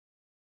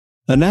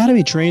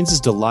Anatomy Trains is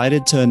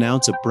delighted to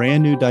announce a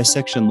brand new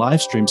dissection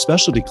livestream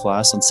specialty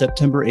class on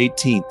September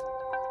 18th,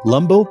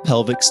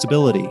 Lumbopelvic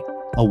Stability,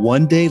 a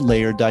one-day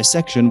layered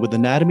dissection with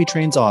Anatomy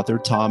Trains author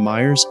Tom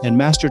Myers and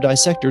master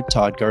dissector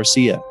Todd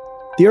Garcia.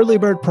 The early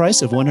bird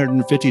price of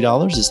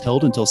 $150 is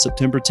held until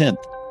September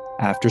 10th.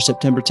 After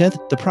September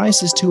 10th, the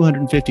price is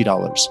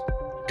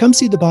 $250. Come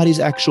see the body's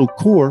actual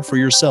core for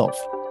yourself.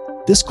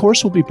 This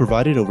course will be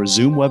provided over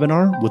Zoom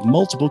webinar with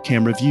multiple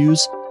camera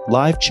views,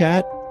 live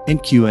chat,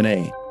 and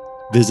Q&A.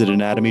 Visit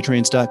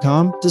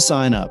anatomytrains.com to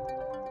sign up.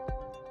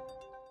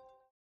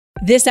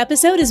 This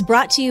episode is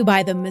brought to you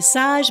by the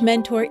Massage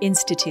Mentor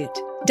Institute.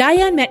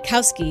 Diane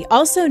Metkowski,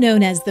 also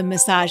known as the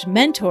Massage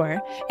Mentor,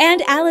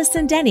 and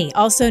Allison Denney,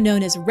 also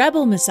known as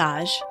Rebel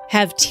Massage,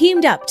 have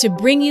teamed up to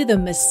bring you the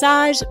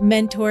Massage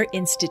Mentor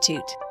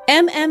Institute.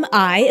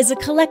 MMI is a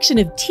collection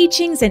of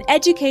teachings and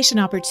education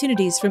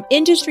opportunities from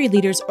industry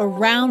leaders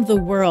around the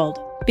world,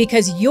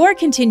 because your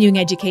continuing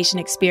education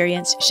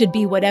experience should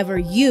be whatever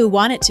you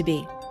want it to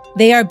be.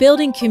 They are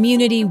building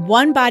community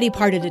one body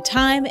part at a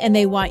time, and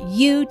they want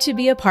you to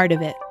be a part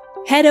of it.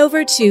 Head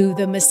over to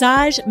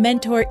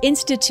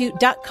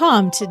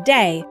themassagementorinstitute.com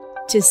today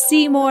to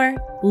see more,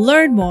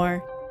 learn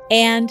more,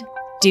 and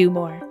do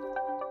more.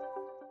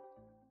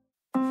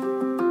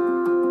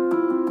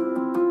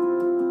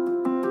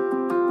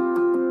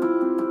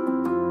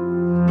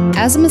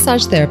 As a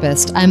massage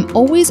therapist, I'm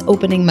always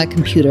opening my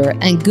computer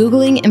and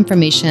Googling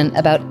information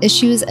about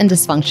issues and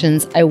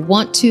dysfunctions I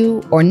want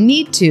to or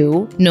need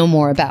to know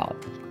more about.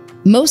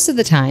 Most of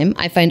the time,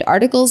 I find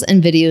articles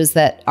and videos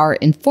that are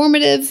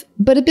informative,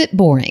 but a bit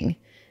boring.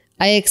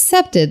 I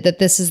accepted that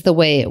this is the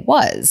way it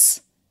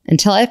was,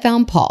 until I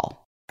found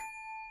Paul.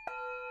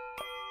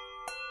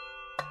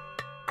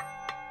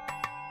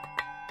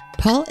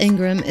 Paul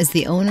Ingraham is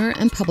the owner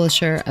and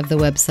publisher of the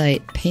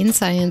website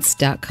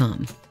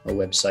painscience.com. A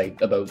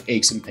website about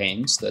aches and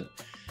pains that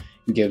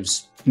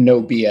gives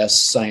no BS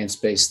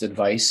science-based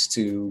advice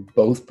to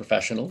both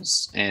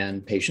professionals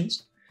and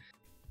patients.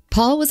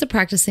 Paul was a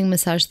practicing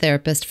massage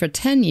therapist for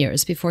 10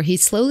 years before he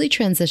slowly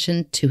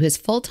transitioned to his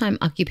full-time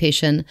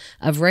occupation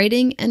of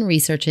writing and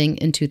researching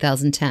in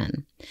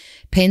 2010.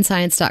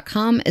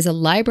 PainScience.com is a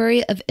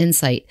library of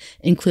insight,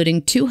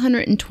 including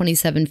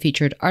 227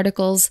 featured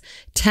articles,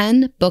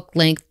 10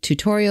 book-length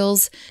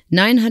tutorials,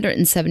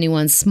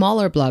 971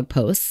 smaller blog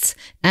posts,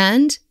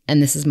 and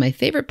this is my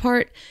favorite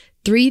part,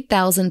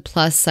 3,000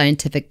 plus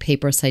scientific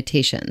paper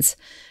citations.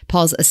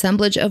 Paul's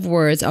assemblage of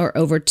words are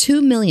over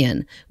 2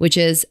 million, which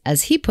is,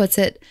 as he puts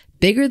it,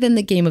 bigger than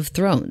the Game of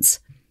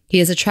Thrones. He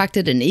has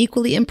attracted an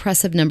equally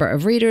impressive number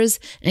of readers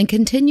and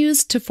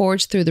continues to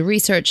forge through the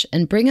research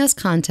and bring us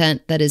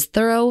content that is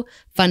thorough,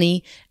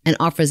 funny, and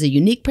offers a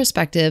unique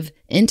perspective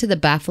into the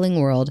baffling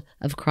world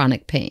of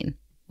chronic pain.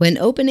 When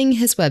opening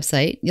his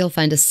website, you'll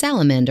find a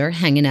salamander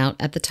hanging out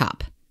at the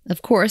top.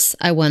 Of course,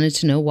 I wanted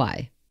to know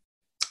why.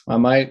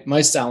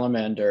 My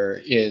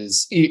salamander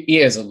is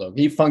a logo.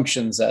 He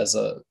functions as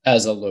a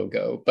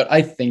logo, but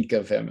I think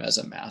of him as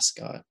a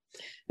mascot.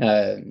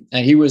 And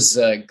he was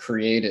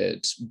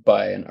created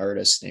by an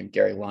artist named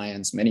Gary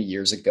Lyons many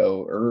years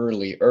ago,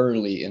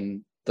 early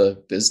in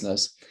the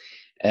business.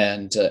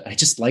 And I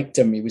just liked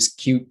him. He was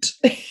cute.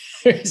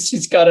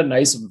 He's got a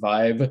nice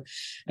vibe.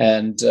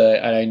 And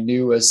I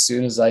knew as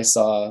soon as I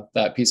saw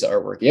that piece of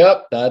artwork,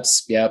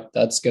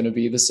 that's going to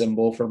be the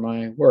symbol for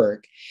my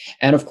work.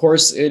 And of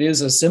course, it is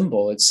a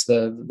symbol. It's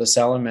the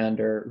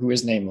salamander, who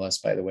is nameless,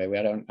 by the way.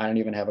 I don't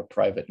even have a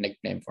private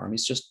nickname for him.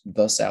 He's just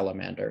the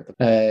salamander.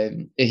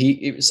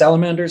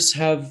 Salamanders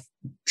have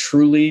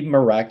truly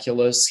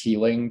miraculous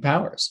healing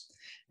powers.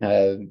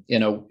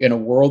 In a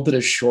world that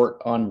is short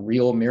on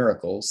real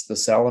miracles, the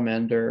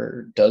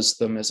salamander does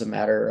them as a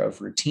matter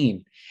of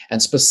routine.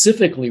 And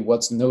specifically,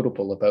 what's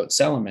notable about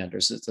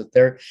salamanders is that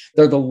they're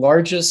the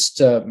largest.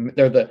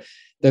 They're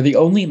the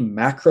only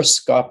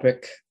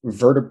macroscopic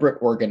vertebrate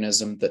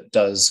organism that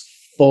does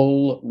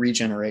full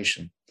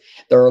regeneration.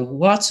 There are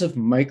lots of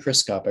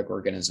microscopic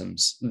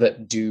organisms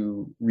that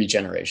do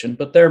regeneration,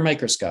 but they're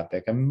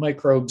microscopic. And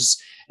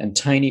microbes and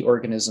tiny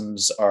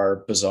organisms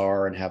are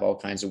bizarre and have all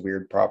kinds of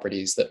weird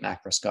properties that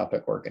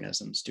macroscopic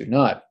organisms do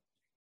not.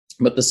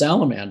 But the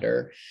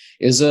salamander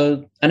is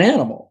an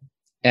animal,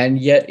 and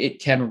yet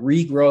it can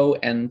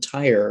regrow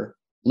entire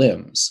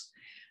limbs.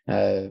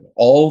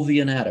 All the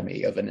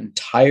anatomy of an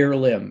entire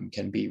limb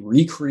can be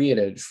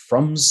recreated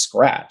from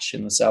scratch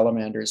in the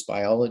salamander's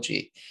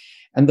biology.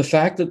 And the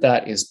fact that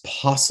that is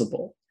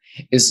possible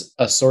is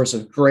a source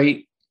of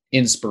great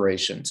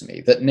inspiration to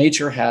me, that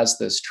nature has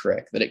this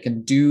trick, that it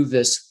can do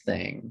this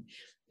thing.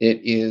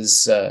 It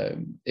is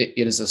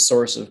a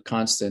source of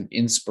constant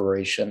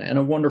inspiration and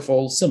a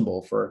wonderful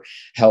symbol for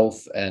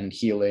health and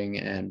healing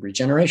and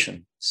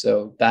regeneration.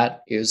 So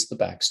that is the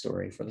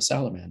backstory for the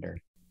salamander.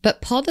 But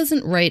Paul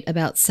doesn't write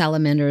about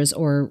salamanders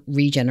or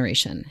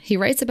regeneration. He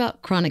writes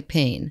about chronic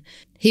pain.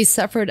 He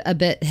suffered a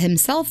bit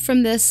himself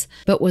from this,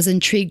 but was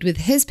intrigued with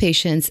his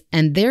patients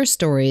and their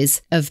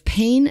stories of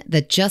pain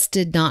that just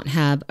did not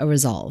have a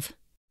resolve.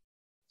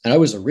 And I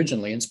was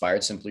originally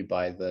inspired simply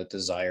by the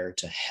desire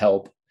to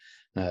help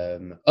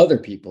other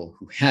people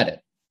who had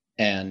it.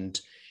 And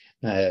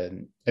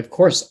of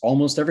course,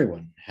 almost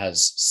everyone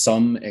has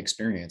some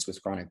experience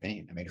with chronic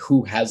pain. I mean,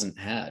 who hasn't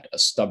had a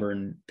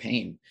stubborn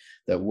pain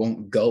that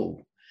won't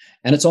go?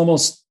 And it's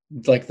almost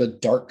like the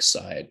dark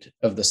side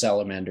of the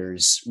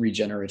salamander's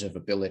regenerative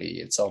ability.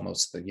 It's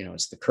almost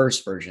it's the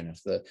curse version.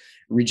 If the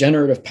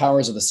regenerative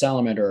powers of the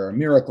salamander are a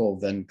miracle,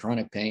 then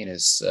chronic pain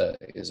is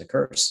a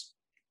curse.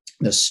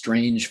 The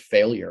strange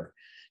failure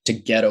to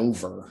get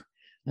over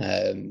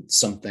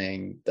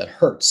something that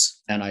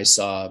hurts. And I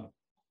saw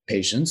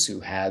patients who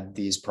had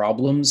these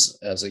problems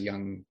as a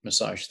young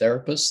massage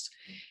therapist,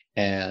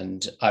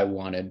 and I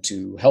wanted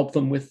to help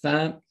them with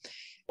that.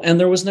 And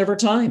there was never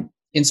time,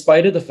 in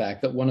spite of the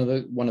fact that one of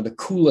the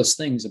coolest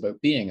things about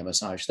being a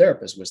massage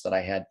therapist was that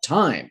I had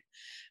time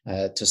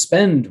to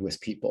spend with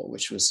people,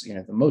 which was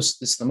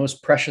it's the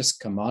most precious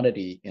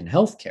commodity in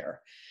healthcare.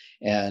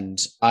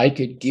 And I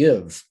could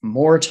give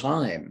more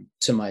time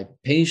to my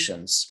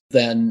patients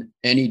than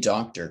any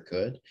doctor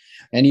could,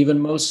 and even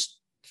most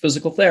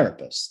physical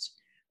therapists.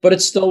 But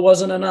it still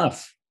wasn't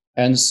enough.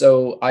 And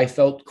so I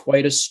felt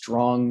quite a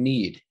strong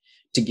need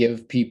to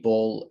give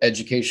people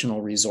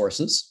educational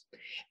resources,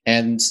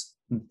 and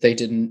they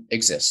didn't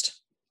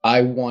exist.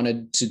 I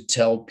wanted to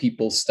tell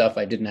people stuff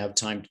I didn't have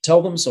time to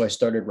tell them, so I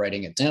started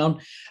writing it down.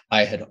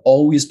 I had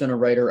always been a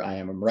writer. I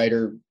am a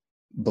writer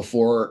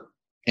before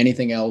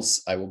anything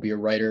else. I will be a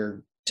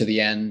writer to the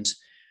end.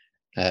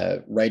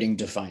 Writing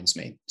defines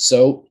me.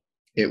 So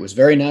it was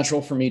very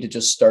natural for me to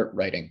just start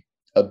writing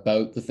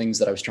about the things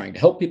that I was trying to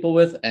help people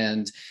with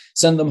and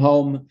send them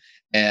home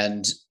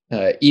and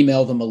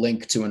email them a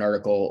link to an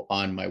article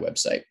on my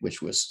website,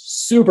 which was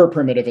super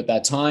primitive at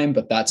that time,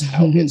 but that's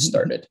how it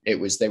started.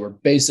 They were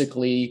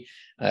basically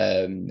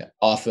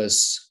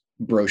office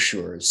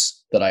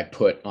brochures that I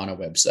put on a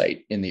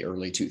website in the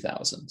early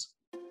 2000s.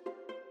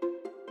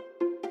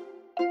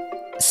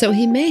 So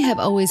he may have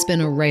always been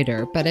a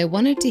writer, but I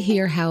wanted to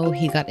hear how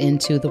he got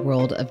into the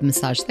world of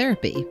massage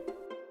therapy.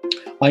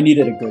 I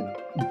needed a good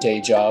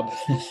day job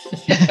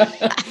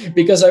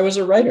because I was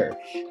a writer.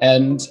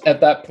 And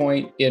at that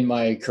point in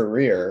my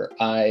career,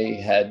 I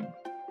had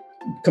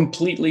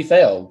completely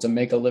failed to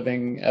make a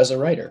living as a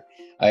writer.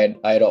 I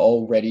had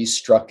already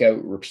struck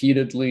out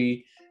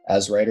repeatedly,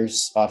 as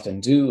writers often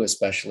do,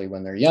 especially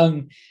when they're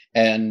young.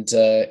 And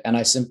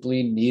I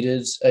simply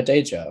needed a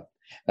day job.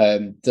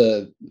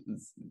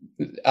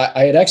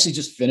 I had actually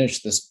just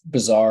finished this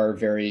bizarre,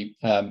 very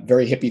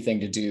hippie thing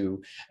to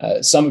do.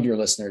 Some of your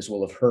listeners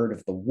will have heard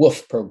of the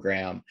WWOOF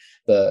program,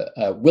 the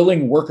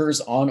Willing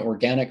Workers on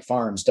Organic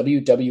Farms,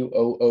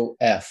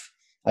 WWOOF.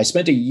 I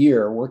spent a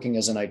year working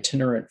as an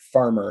itinerant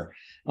farmer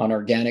on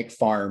organic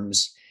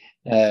farms,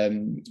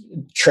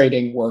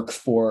 trading work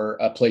for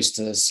a place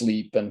to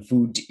sleep and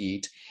food to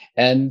eat.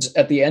 And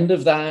at the end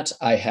of that,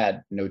 I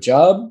had no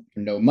job,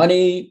 no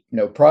money,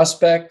 no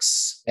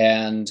prospects.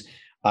 And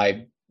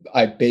I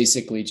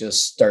basically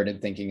just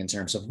started thinking in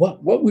terms of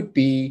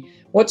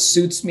what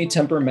suits me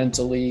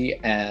temperamentally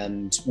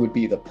and would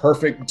be the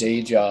perfect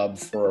day job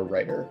for a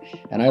writer.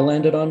 And I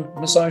landed on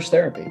massage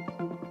therapy.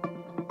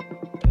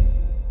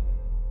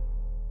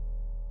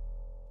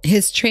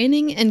 His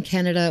training in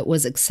Canada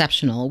was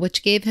exceptional,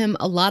 which gave him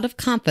a lot of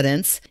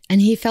confidence,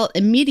 and he felt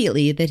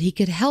immediately that he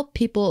could help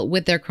people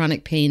with their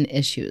chronic pain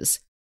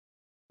issues.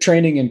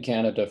 Training in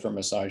Canada for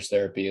massage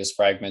therapy is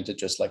fragmented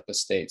just like the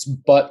States,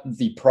 but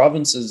the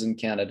provinces in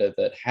Canada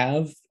that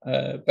have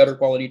better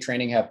quality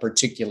training have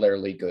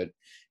particularly good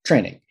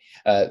training.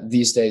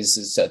 These days,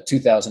 it's a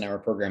 2,000-hour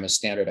program is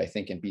standard, I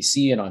think, in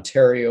BC and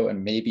Ontario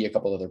and maybe a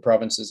couple other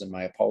provinces. And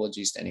my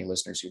apologies to any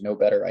listeners who know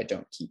better. I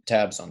don't keep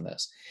tabs on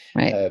this.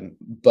 Right.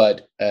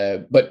 But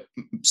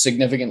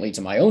significantly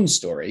to my own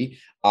story,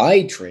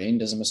 I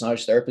trained as a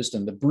massage therapist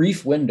in the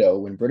brief window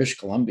when British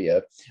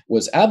Columbia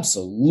was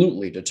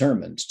absolutely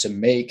determined to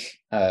make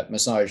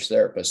massage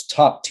therapists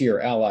top-tier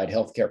allied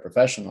healthcare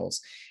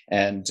professionals.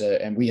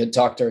 And we had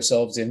talked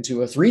ourselves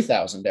into a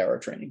 3,000-hour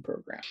training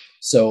program.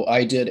 So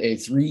I did a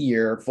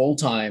 3-year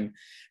full-time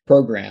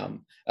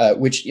program,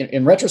 which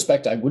in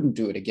retrospect, I wouldn't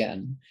do it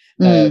again.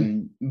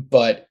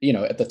 But,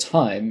 at the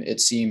time,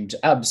 it seemed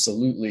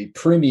absolutely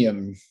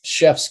premium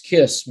chef's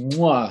kiss.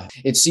 Mwah.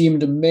 It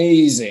seemed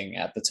amazing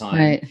at the time.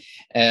 Right.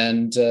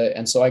 And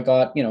so I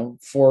got,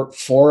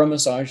 for a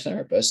massage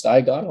therapist,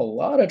 I got a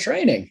lot of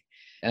training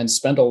and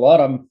spent a lot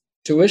of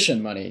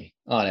tuition money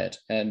on it.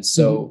 And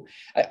so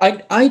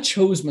I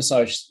chose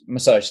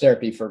massage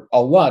therapy for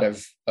a lot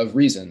of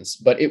reasons,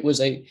 but it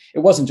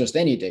wasn't just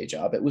any day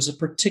job. It was a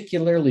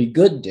particularly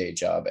good day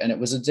job. And it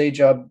was a day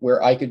job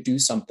where I could do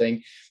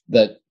something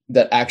that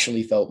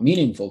actually felt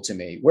meaningful to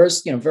me.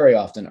 Whereas, very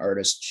often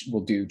artists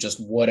will do just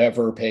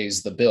whatever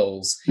pays the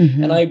bills.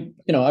 And I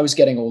was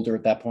getting older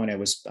at that point.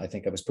 I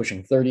think I was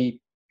pushing 30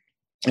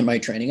 in my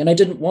training, and I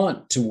didn't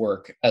want to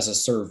work as a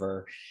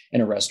server in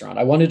a restaurant.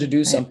 I wanted to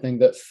do something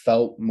that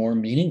felt more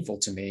meaningful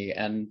to me,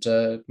 and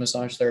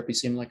massage therapy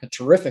seemed like a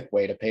terrific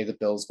way to pay the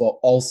bills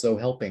while also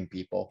helping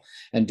people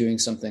and doing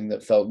something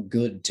that felt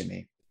good to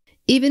me.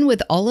 Even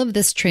with all of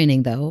this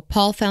training, though,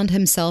 Paul found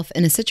himself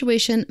in a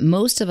situation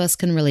most of us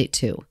can relate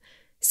to,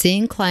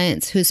 seeing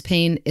clients whose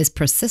pain is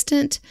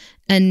persistent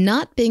and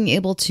not being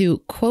able to,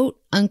 quote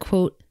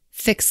unquote,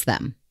 fix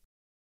them.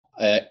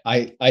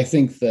 I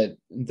think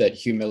that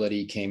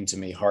humility came to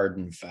me hard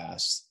and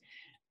fast.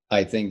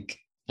 I think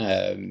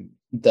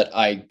that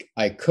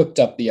I cooked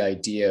up the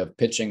idea of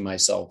pitching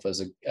myself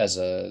as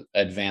a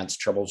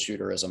advanced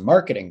troubleshooter as a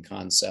marketing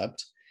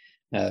concept,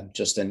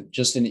 just an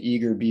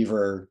eager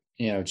beaver,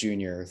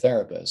 junior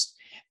therapist,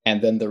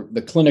 and then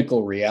the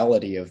clinical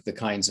reality of the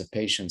kinds of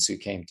patients who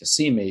came to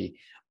see me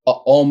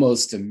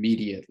almost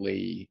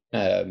immediately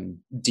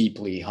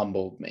deeply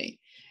humbled me.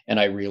 And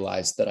I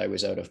realized that I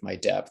was out of my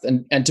depth.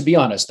 And to be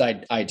honest,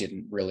 I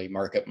didn't really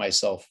market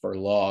myself for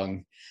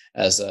long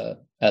as a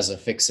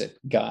fix-it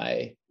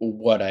guy.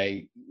 What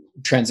I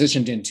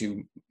transitioned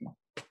into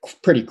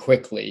pretty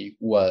quickly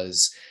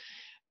was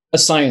a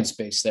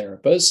science-based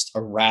therapist,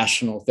 a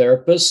rational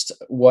therapist,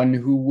 one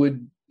who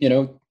would,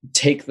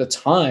 take the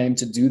time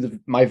to do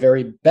my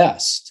very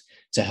best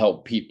to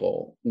help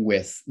people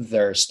with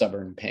their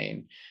stubborn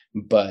pain.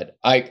 But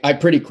I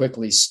pretty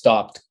quickly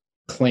stopped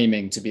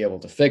claiming to be able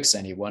to fix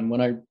anyone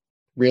when I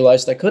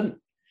realized I couldn't.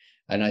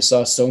 And I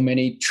saw so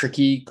many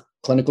tricky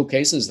clinical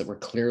cases that were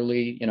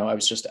clearly, I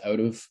was just out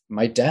of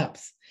my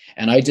depth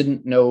and I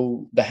didn't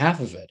know the half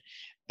of it.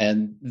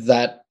 And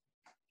that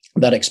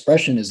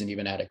expression isn't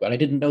even adequate. I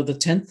didn't know the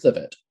 10th of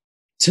it.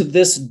 To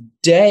this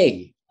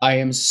day, I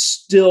am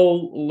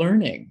still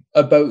learning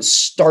about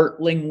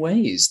startling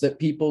ways that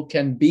people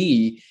can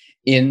be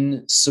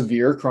in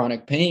severe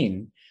chronic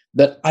pain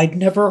that I'd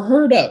never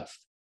heard of.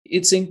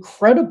 It's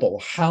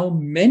incredible how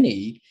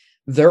many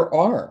there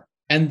are.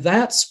 And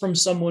that's from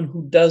someone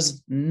who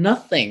does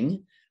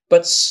nothing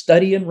but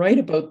study and write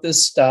about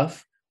this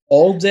stuff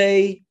all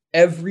day,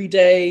 every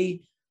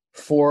day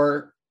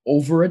for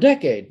over a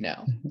decade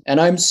now. And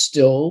I'm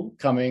still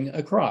coming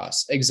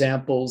across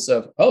examples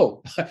of,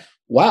 oh,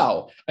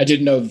 wow, I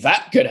didn't know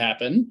that could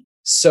happen.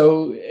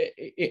 So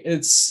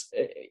it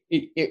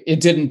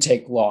didn't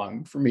take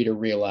long for me to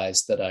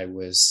realize that I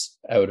was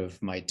out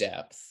of my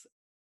depth.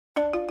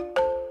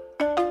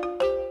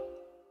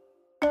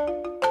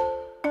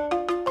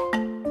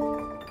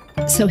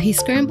 So he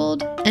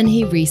scrambled and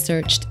he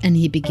researched and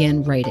he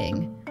began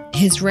writing.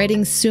 His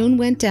writing soon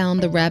went down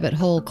the rabbit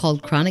hole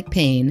called chronic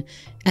pain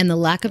and the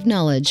lack of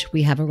knowledge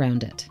we have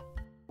around it.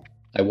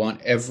 I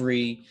want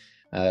every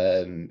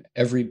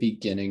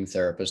beginning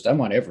therapist, I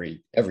want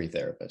every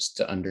therapist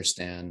to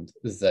understand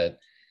that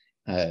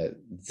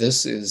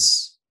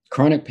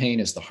chronic pain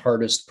is the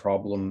hardest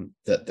problem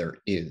that there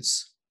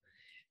is.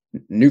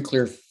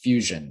 Nuclear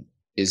fusion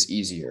is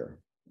easier.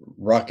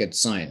 Rocket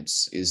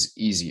science is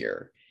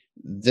easier.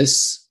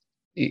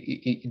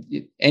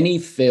 Any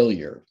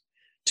failure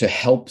to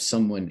help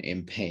someone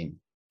in pain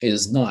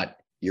is not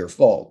your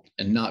fault,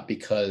 and not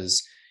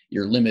because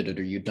you're limited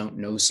or you don't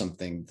know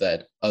something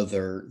that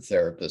other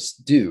therapists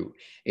do.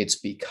 It's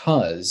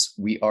because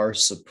we are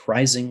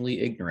surprisingly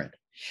ignorant.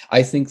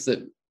 I think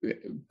that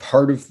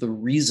part of the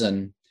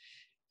reason,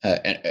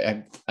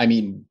 I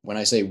mean, when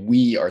I say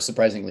we are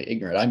surprisingly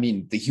ignorant, I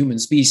mean the human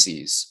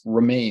species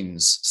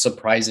remains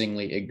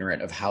surprisingly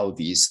ignorant of how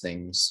these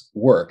things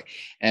work.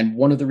 And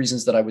one of the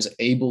reasons that I was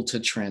able to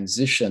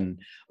transition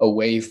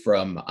away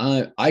from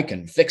I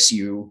can fix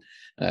you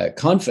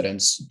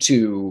confidence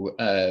to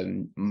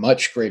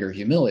much greater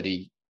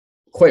humility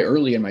quite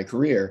early in my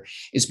career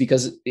is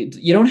because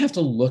you don't have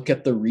to look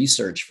at the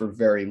research for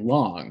very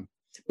long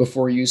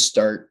before you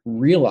start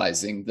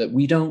realizing that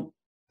we don't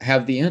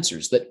have the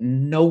answers, that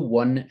no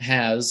one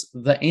has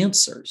the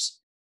answers.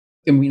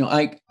 And,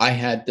 I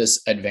had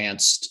this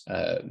advanced,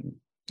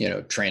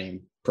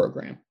 training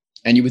program,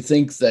 and you would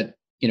think that,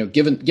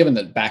 given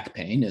that back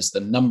pain is the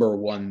number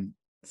one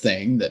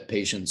thing that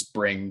patients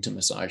bring to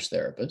massage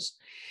therapists,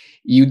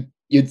 you'd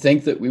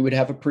think that we would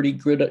have a pretty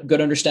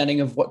good understanding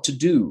of what to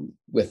do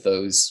with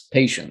those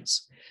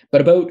patients.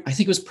 But I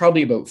think it was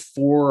probably about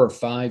 4 or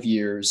 5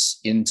 years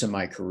into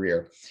my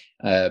career,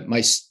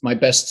 my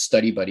best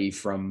study buddy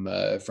from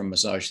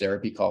massage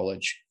therapy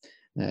college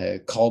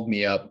called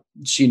me up.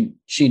 She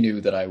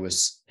knew that I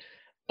was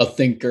a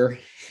thinker,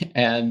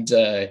 and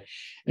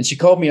she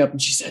called me up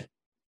and she said,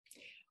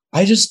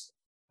 I just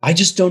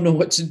don't know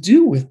what to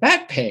do with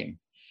back pain.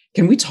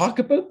 Can we talk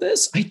about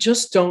this? I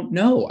just don't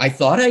know. I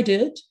thought I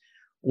did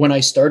when I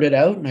started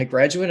out and I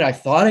graduated. I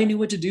thought I knew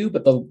what to do,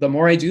 but the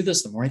more I do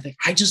this, the more I think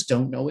I just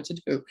don't know what to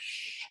do.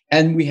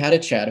 And we had a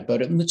chat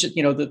about it. And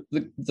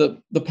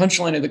the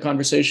punchline of the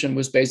conversation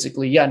was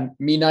basically, yeah,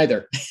 me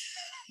neither.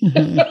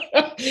 Mm-hmm.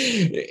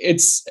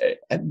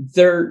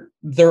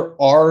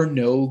 There are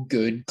no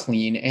good,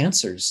 clean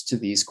answers to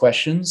these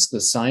questions.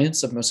 The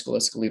science of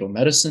musculoskeletal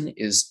medicine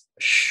is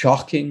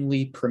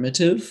shockingly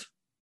primitive.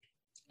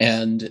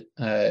 And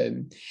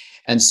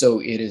so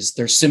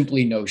there's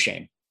simply no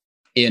shame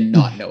in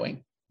not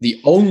knowing. The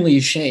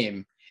only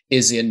shame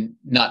is in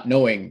not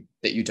knowing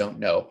that you don't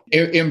know.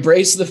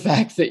 Embrace the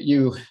fact that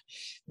you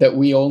that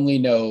we only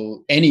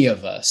know, any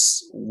of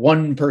us,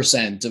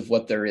 1% of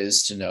what there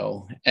is to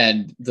know.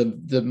 And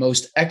the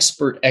most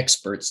expert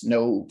experts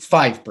know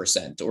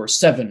 5% or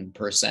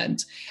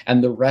 7%.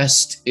 And the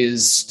rest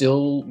is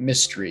still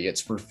mystery.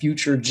 It's for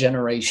future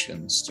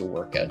generations to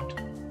work out.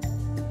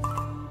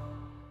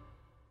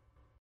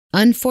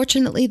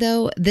 Unfortunately,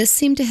 though, this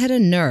seemed to hit a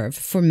nerve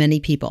for many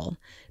people.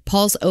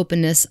 Paul's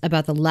openness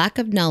about the lack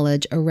of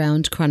knowledge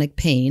around chronic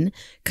pain,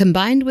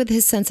 combined with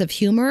his sense of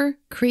humor,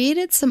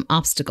 created some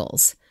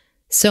obstacles.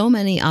 So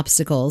many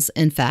obstacles,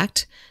 in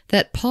fact,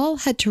 that Paul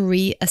had to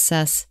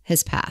reassess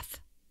his path.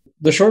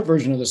 The short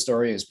version of the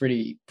story is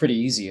pretty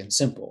easy and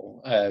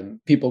simple.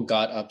 People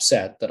got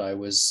upset that I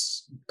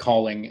was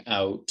calling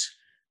out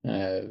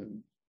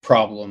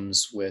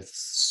problems with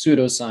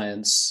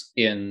pseudoscience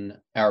in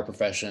our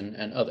profession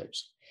and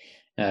others.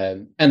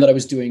 And that I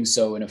was doing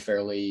so in a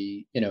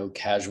fairly,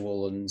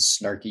 casual and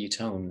snarky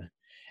tone.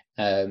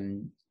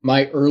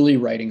 My early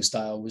writing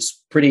style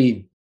was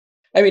pretty,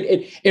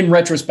 in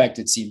retrospect,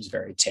 it seems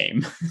very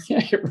tame.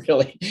 It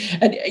really,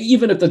 and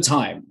even at the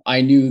time,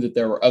 I knew that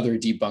there were other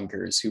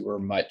debunkers who were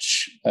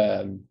much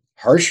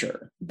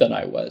harsher than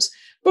I was.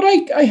 But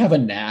I have a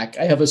knack.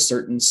 I have a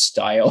certain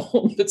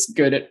style that's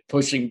good at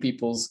pushing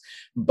people's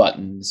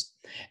buttons.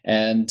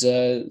 And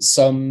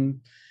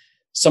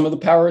some of the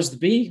powers that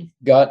be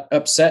got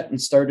upset and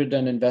started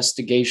an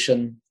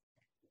investigation,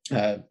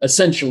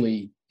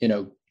 essentially,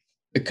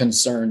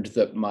 concerned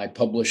that my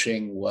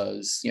publishing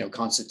was,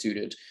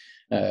 constituted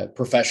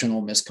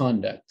professional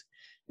misconduct,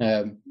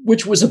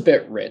 which was a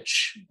bit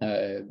rich.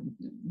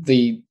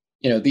 The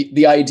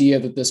idea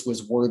that this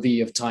was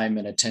worthy of time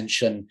and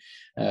attention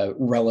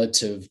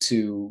relative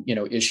to,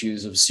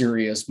 issues of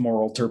serious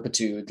moral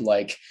turpitude,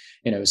 like,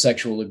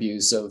 sexual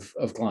abuse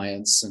of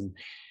clients. And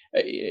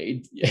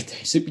it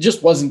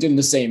just wasn't in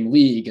the same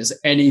league as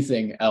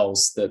anything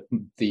else that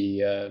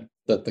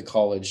the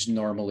college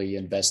normally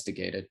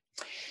investigated.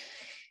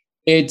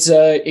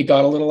 It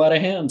got a little out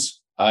of hand.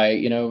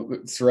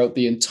 Throughout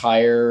the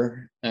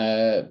entire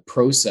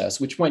process,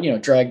 which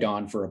went, dragged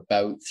on for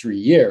about 3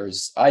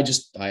 years,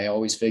 I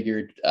always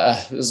figured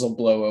this will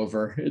blow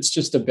over. It's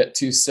just a bit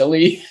too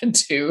silly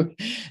to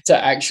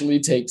actually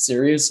take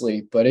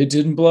seriously, but it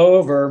didn't blow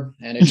over,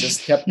 and it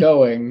just kept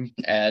going.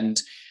 And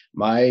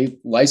my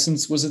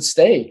license was at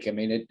stake.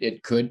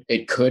 It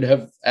could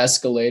have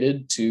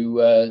escalated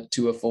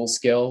to a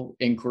full-scale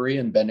inquiry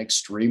and been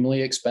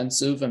extremely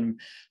expensive and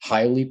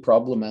highly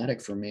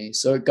problematic for me.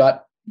 So it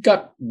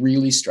got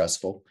really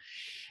stressful.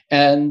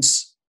 And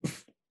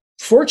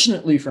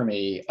fortunately for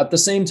me, at the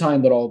same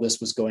time that all this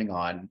was going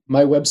on,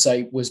 my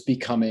website was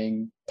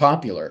becoming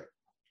popular.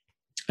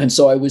 And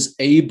so I was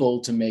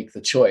able to make the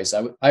choice.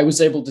 I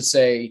was able to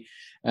say,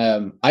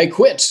 I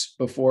quit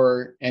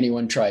before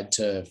anyone tried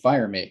to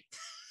fire me.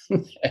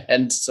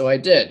 And so I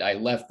did. I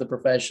left the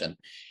profession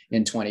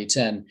in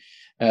 2010,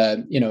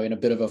 in a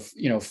bit of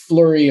a,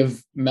 flurry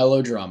of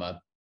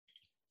melodrama.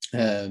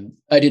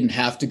 I didn't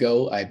have to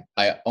go.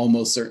 I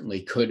almost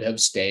certainly could have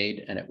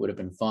stayed and it would have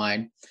been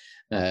fine.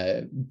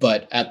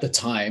 But at the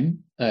time,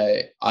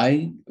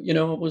 I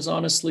was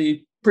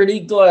honestly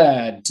pretty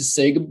glad to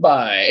say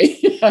goodbye.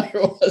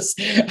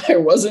 I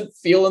wasn't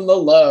feeling the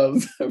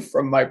love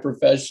from my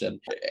profession.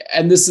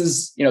 And this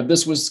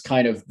was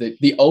kind of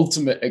the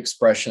ultimate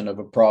expression of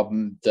a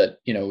problem that,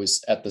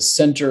 was at the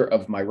center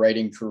of my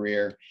writing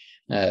career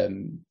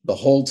the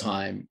whole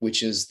time,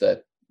 which is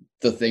that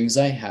the things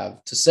I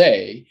have to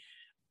say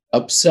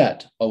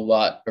upset a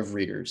lot of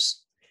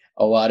readers.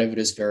 A lot of it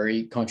is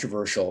very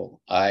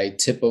controversial. I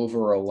tip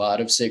over a lot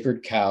of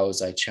sacred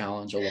cows. I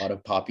challenge a lot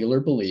of popular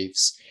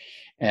beliefs.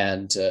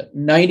 And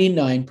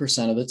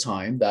 99% of the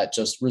time, that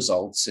just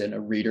results in a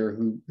reader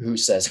who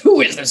says,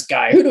 "Who is this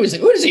guy? Who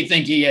does he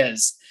think he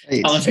is?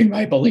 Challenging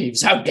my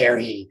beliefs. How dare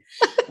he?"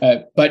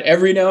 But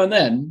every now and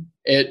then,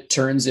 it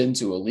turns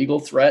into a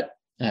legal threat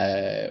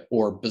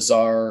or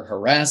bizarre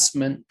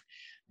harassment.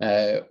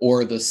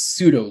 Or the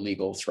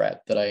pseudo-legal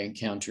threat that I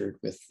encountered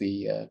with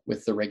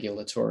the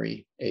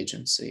regulatory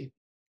agency.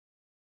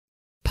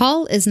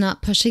 Paul is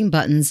not pushing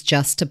buttons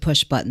just to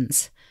push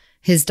buttons.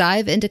 His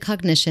dive into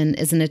cognition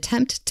is an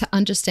attempt to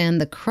understand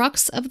the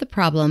crux of the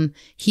problem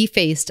he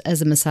faced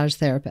as a massage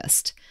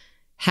therapist.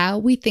 How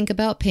we think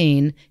about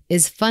pain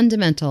is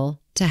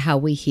fundamental to how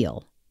we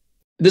heal.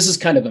 This is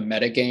kind of a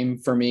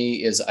metagame for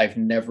me, is I've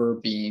never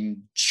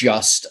been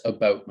just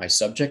about my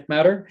subject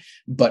matter,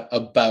 but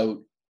about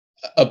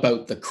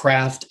the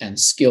craft and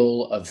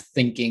skill of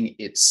thinking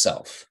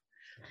itself.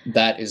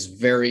 That is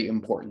very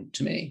important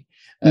to me.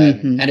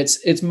 And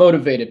it's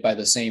motivated by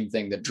the same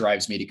thing that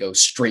drives me to go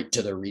straight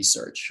to the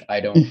research. I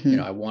don't,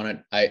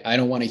 I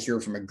don't want to hear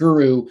from a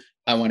guru.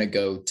 I want to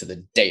go to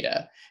the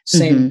data.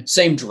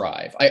 Same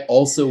drive. I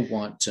also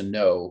want to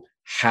know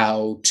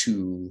how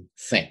to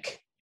think.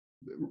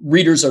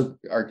 Readers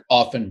are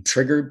often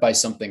triggered by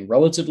something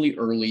relatively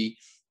early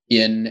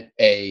in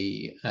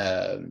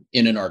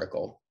an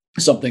article.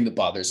 something that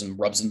bothers them,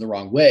 rubs them the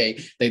wrong way,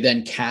 they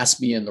then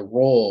cast me in the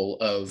role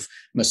of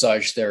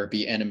massage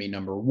therapy enemy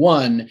number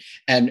one.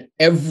 And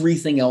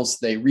everything else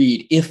they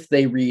read, if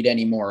they read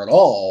any more at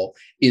all,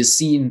 is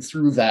seen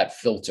through that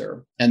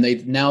filter. And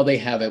they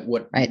have it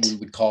what we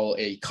would call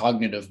a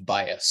cognitive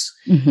bias,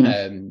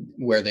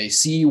 where they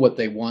see what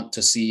they want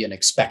to see and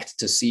expect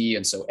to see.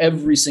 And so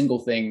every single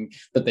thing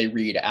that they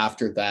read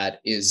after that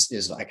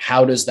is like,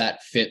 how does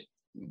that fit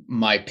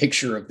my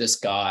picture of this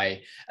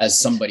guy as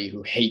somebody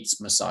who hates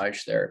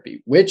massage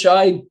therapy, which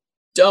I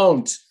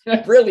don't.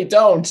 I really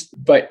don't.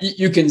 But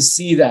you can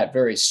see that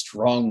very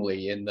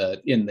strongly in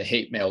the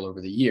hate mail over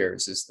the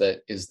years. Is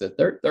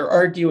that they're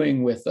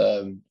arguing with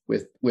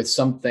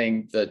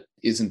something that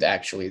isn't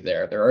actually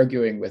there. They're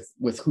arguing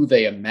with who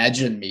they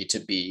imagine me to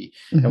be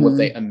and what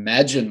they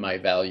imagine my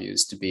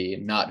values to be,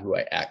 and not who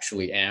I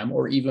actually am,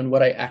 or even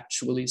what I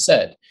actually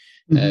said.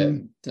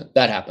 That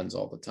happens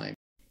all the time.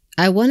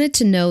 I wanted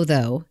to know,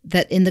 though,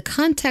 that in the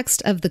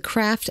context of the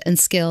craft and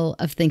skill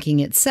of thinking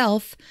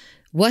itself,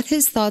 what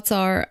his thoughts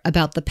are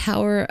about the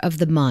power of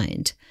the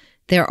mind.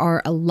 There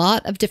are a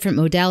lot of different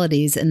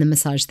modalities in the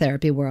massage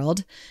therapy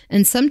world,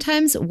 and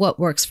sometimes what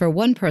works for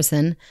one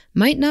person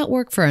might not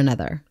work for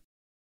another.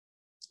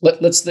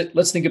 Let's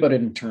think about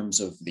it in terms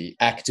of the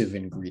active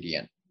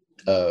ingredient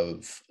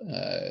of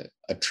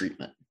a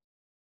treatment.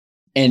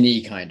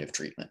 Any kind of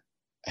treatment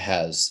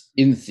has,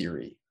 in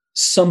theory,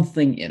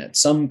 something in it,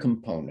 some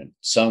component,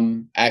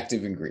 some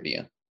active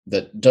ingredient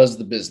that does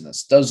the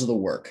business, does the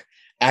work,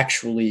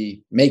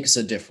 actually makes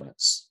a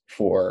difference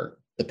for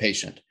the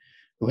patient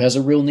who has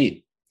a real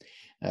need.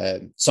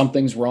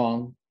 Something's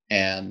wrong,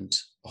 and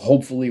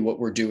hopefully what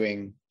we're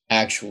doing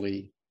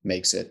actually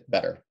makes it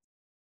better.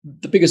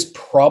 The biggest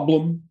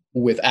problem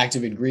with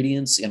active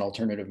ingredients in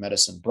alternative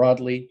medicine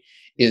broadly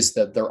is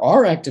that there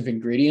are active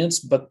ingredients,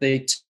 but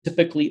they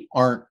typically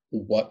aren't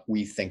what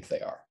we think they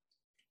are.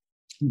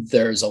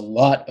 There's a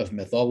lot of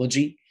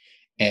mythology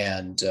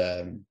and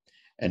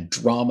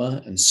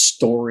drama and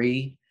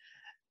story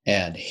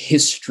and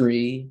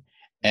history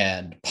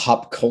and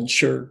pop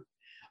culture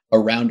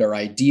around our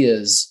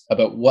ideas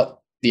about what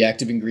the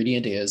active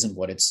ingredient is and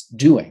what it's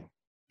doing.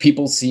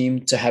 People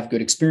seem to have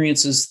good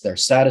experiences. They're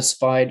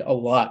satisfied a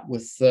lot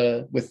with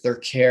their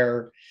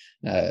care.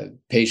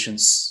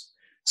 Patients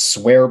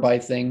swear by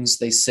things.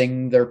 They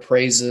sing their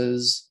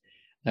praises.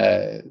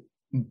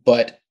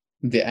 But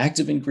the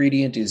active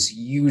ingredient is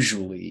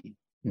usually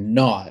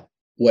not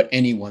what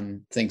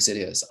anyone thinks it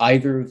is,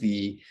 either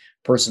the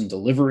person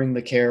delivering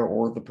the care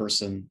or the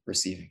person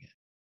receiving it.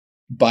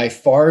 By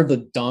far, the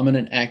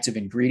dominant active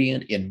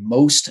ingredient in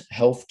most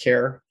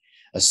healthcare,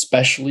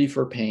 especially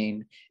for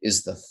pain,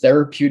 is the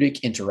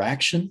therapeutic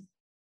interaction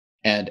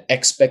and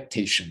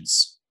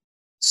expectations.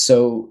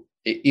 So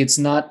it's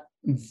not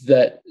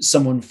that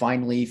someone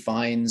finally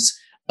finds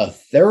a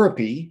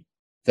therapy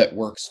that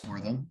works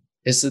for them,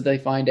 it's that they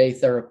find a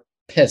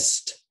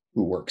therapist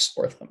who works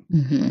for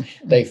them.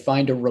 They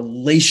find a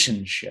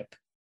relationship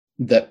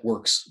that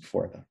works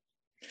for them.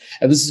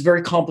 And this is a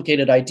very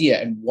complicated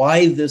idea. And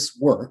why this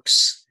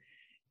works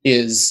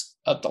is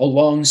a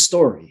long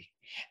story.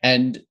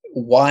 And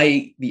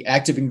why the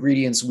active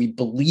ingredients we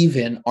believe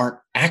in aren't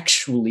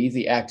actually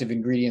the active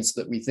ingredients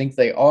that we think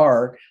they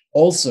are,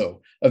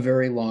 also a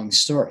very long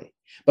story.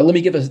 But let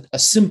me give a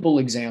simple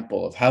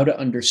example of how to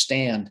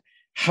understand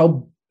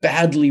how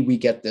badly we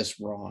get this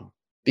wrong.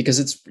 Because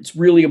it's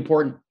really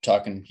important,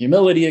 talking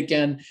humility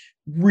again,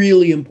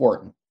 really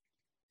important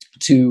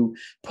to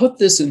put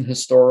this in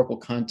historical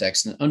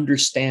context and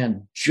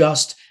understand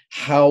just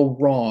how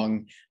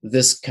wrong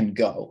this can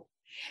go.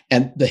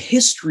 And the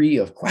history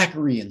of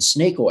quackery and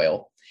snake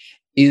oil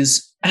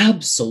is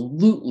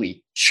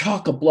absolutely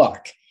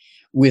chock-a-block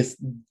with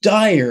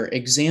dire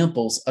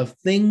examples of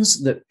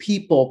things that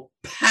people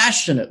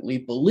passionately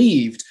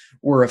believed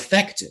were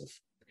effective.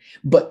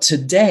 But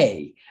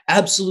today,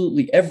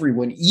 absolutely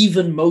everyone,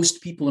 even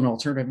most people in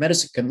alternative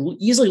medicine, can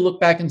easily look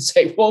back and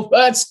say, well,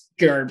 that's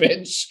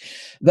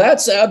garbage.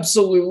 That's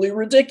absolutely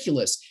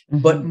ridiculous.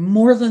 But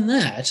more than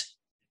that,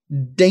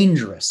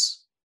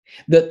 dangerous.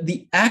 That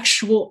the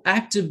actual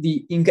active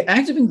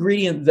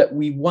ingredient that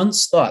we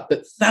once thought,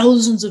 that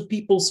thousands of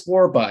people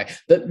swore by,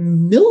 that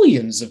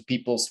millions of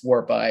people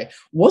swore by,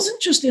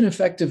 wasn't just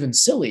ineffective and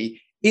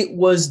silly, it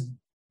was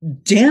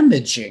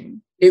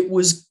damaging. It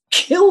was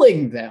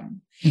killing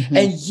them.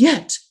 And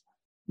yet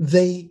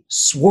they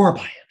swore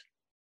by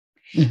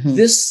it.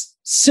 This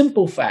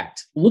simple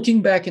fact,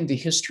 looking back into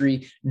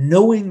history,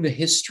 knowing the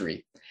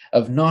history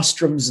of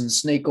nostrums and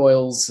snake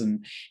oils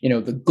and,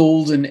 the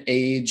golden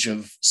age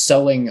of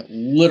selling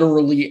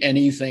literally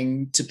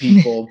anything to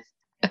people,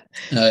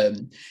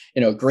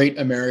 great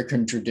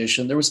American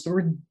tradition. There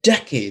were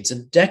decades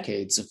and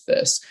decades of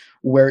this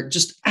where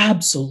just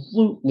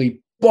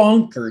absolutely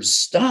bonkers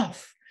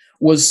stuff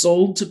was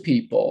sold to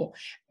people.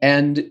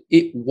 And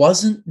it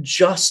wasn't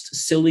just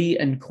silly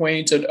and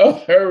quaint and,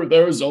 oh,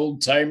 those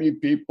old-timey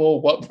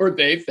people, what were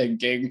they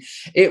thinking?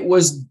 It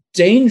was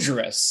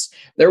dangerous.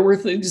 There were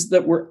things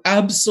that were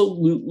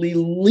absolutely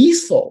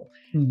lethal.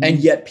 and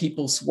yet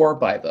people swore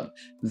by them.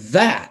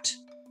 That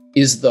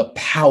is the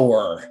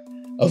power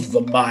of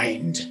the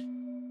mind.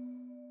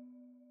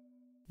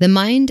 The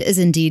mind is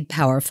indeed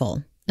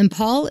powerful, and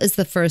Paul is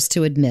the first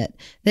to admit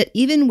that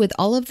even with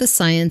all of the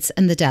science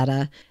and the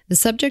data, the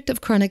subject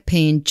of chronic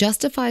pain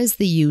justifies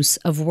the use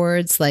of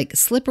words like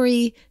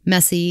slippery,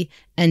 messy,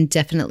 and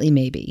definitely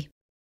maybe.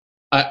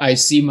 I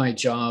see my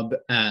job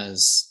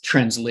as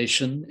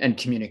translation and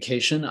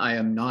communication. I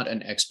am not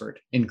an expert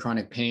in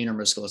chronic pain or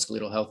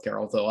musculoskeletal healthcare,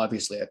 although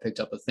obviously I picked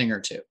up a thing or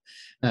two.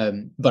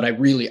 But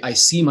I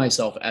see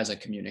myself as a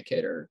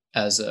communicator,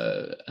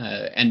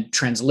 and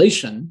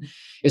translation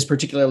is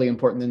particularly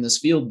important in this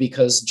field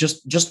because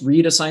just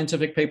read a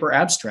scientific paper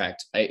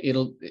abstract.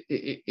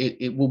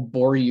 It will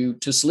bore you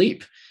to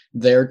sleep.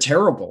 They're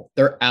terrible.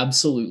 They're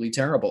absolutely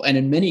terrible. And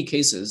in many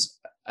cases,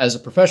 as a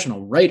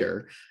professional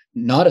writer,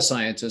 not a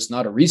scientist,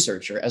 not a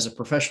researcher, as a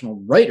professional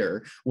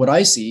writer, what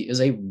I see is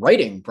a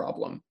writing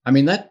problem. I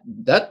mean,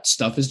 that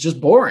stuff is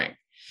just boring.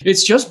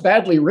 It's just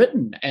badly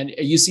written. And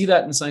you see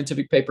that in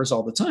scientific papers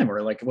all the time,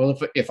 where like, well,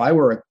 if I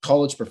were a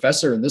college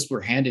professor and this were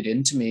handed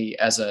into me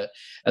as a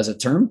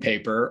term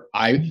paper,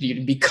 I'd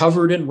be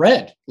covered in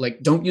red.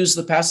 Like, don't use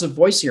the passive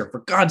voice here,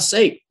 for God's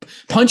sake,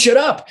 punch it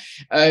up.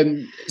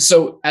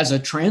 So as a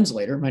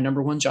translator, my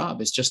number one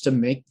job is just to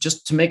make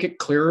it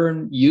clearer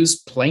and use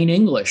plain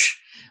English,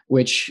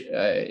 which,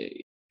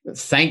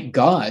 thank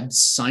God,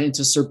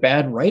 scientists are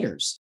bad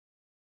writers.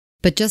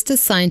 But just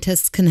as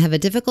scientists can have a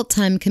difficult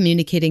time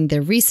communicating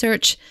their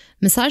research,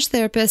 massage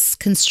therapists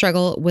can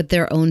struggle with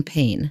their own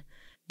pain.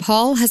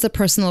 Paul has a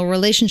personal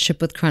relationship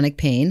with chronic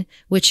pain,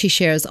 which he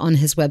shares on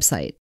his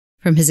website.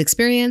 From his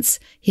experience,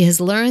 he has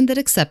learned that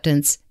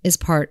acceptance is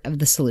part of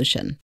the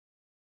solution.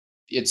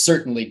 It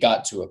certainly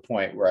got to a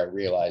point where I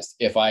realized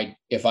if I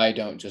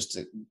don't just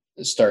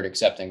start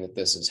accepting that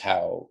this is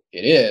how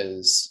it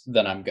is,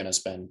 then I'm going to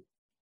spend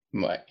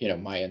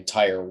my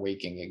entire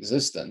waking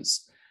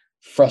existence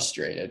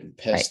frustrated and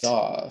pissed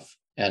off,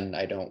 and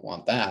I don't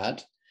want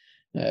that.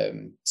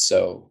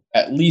 So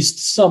at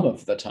least some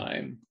of the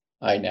time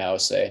I now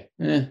say,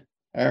 all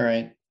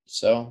right,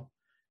 so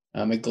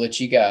I'm a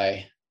glitchy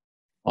guy,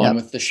 on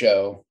with the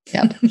show.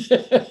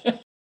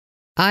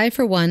 I,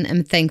 for one,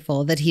 am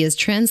thankful that he is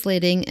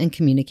translating and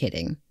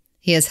communicating.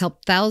 He has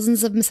helped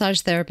thousands of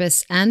massage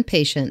therapists and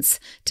patients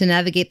to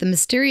navigate the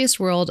mysterious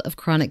world of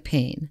chronic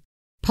pain.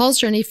 Paul's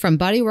journey from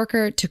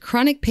bodyworker to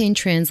chronic pain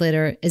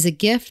translator is a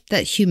gift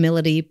that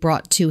humility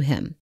brought to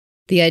him.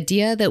 The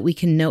idea that we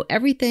can know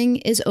everything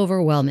is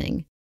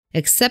overwhelming.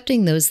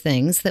 Accepting those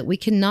things that we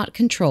cannot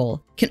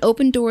control can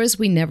open doors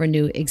we never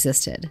knew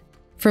existed.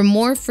 For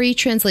more free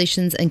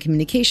translations and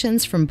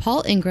communications from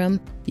Paul Ingraham,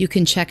 you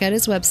can check out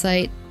his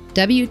website,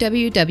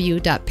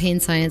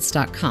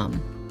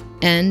 www.painscience.com.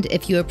 And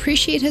if you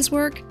appreciate his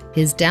work,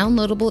 his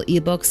downloadable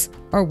ebooks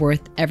are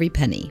worth every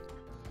penny.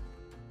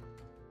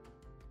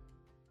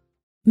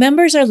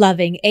 Members are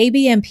loving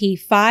ABMP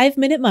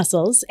 5-Minute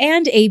Muscles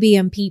and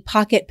ABMP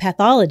Pocket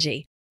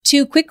Pathology,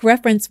 2 quick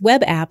reference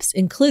web apps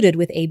included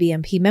with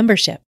ABMP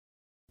membership.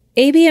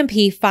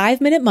 ABMP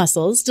 5-Minute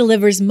Muscles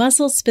delivers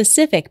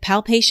muscle-specific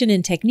palpation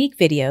and technique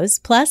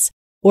videos, plus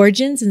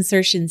origins,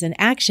 insertions, and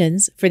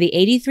actions for the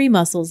 83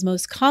 muscles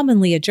most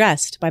commonly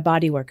addressed by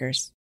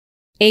bodyworkers.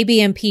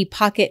 ABMP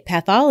Pocket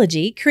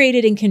Pathology,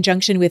 created in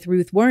conjunction with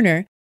Ruth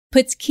Werner,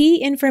 puts key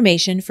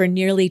information for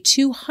nearly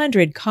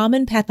 200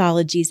 common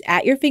pathologies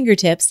at your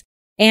fingertips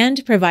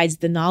and provides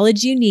the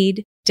knowledge you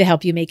need to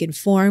help you make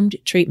informed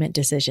treatment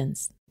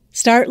decisions.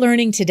 Start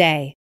learning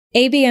today.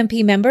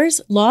 ABMP members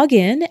log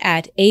in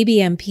at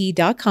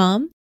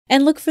abmp.com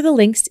and look for the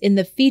links in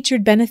the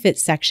featured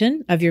benefits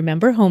section of your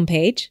member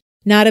homepage.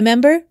 Not a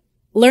member?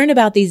 Learn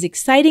about these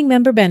exciting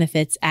member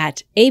benefits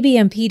at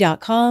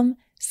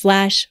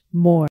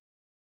abmp.com/more.